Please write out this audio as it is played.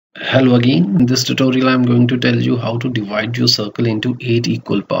Hello again. In this tutorial, I'm going to tell you how to divide your circle into 8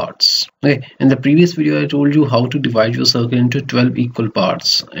 equal parts. Okay. In the previous video, I told you how to divide your circle into 12 equal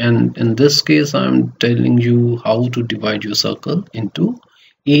parts. And in this case, I'm telling you how to divide your circle into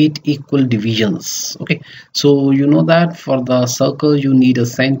 8 equal divisions. Okay. So you know that for the circle, you need a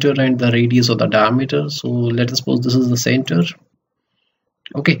center and the radius or the diameter. So let us suppose this is the center.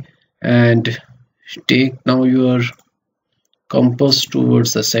 Okay. And take now your compass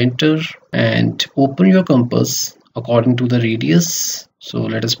towards the center and open your compass according to the radius. So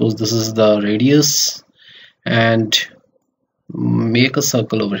let us suppose this is the radius and make a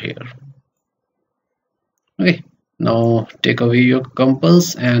circle over here. Okay, now take away your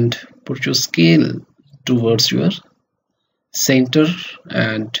compass and put your scale towards your center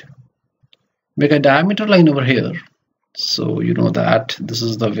and make a diameter line over here. So you know that this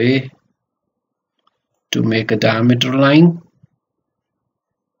is the way to make a diameter line.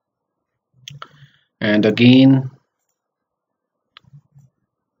 And again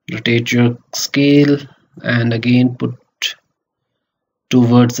rotate your scale and again put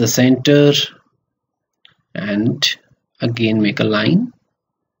towards the center and again make a line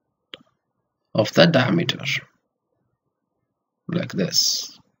of the diameter like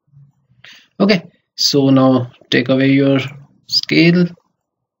this. Okay, so now take away your scale.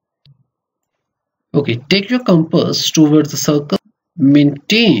 Okay, take your compass towards the circle.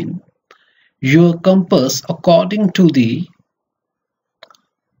 Maintain your compass according to the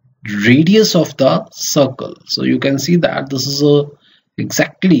radius of the circle. So you can see that this is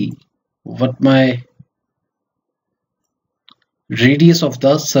exactly what my radius of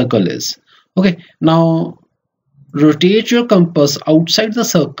the circle is. Okay, now rotate your compass outside the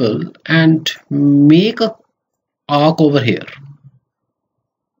circle and make a arc over here.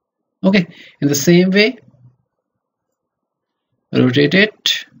 Okay, in the same way rotate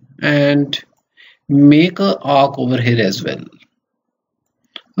it and make a arc over here as well.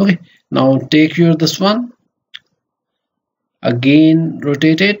 Okay, now take your this one, again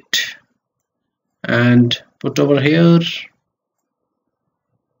rotate it and put over here,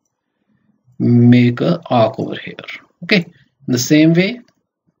 make a arc over here. Okay, in the same way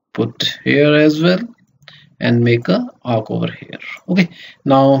put here as well and make a arc over here. Okay,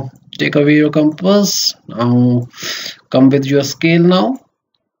 now take away your compass. Now come with your scale.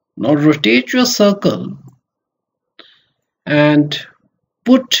 Now rotate your circle and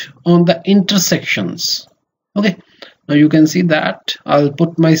put on the intersections. Okay, now you can see that I'll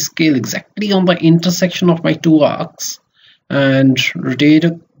put my scale exactly on the intersection of my two arcs and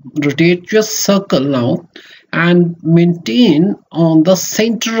rotate your circle now and maintain on the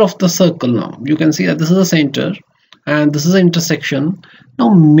center of the circle. Now you can see that this is the center and this is the intersection. Now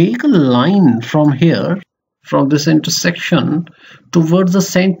make a line from here, from this intersection towards the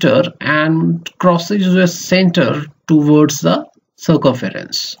center and crosses the center towards the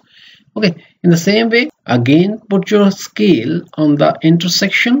circumference. Okay, in the same way again put your scale on the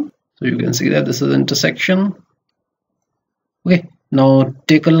intersection. So you can see that this is intersection. Okay, now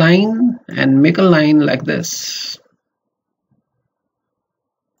take a line and make a line like this.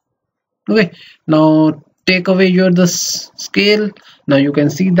 Okay, now take away your this scale. Now you can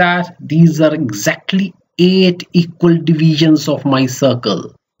see that these are exactly 8 equal divisions of my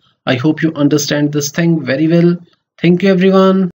circle. I hope you understand this thing very well. Thank you everyone.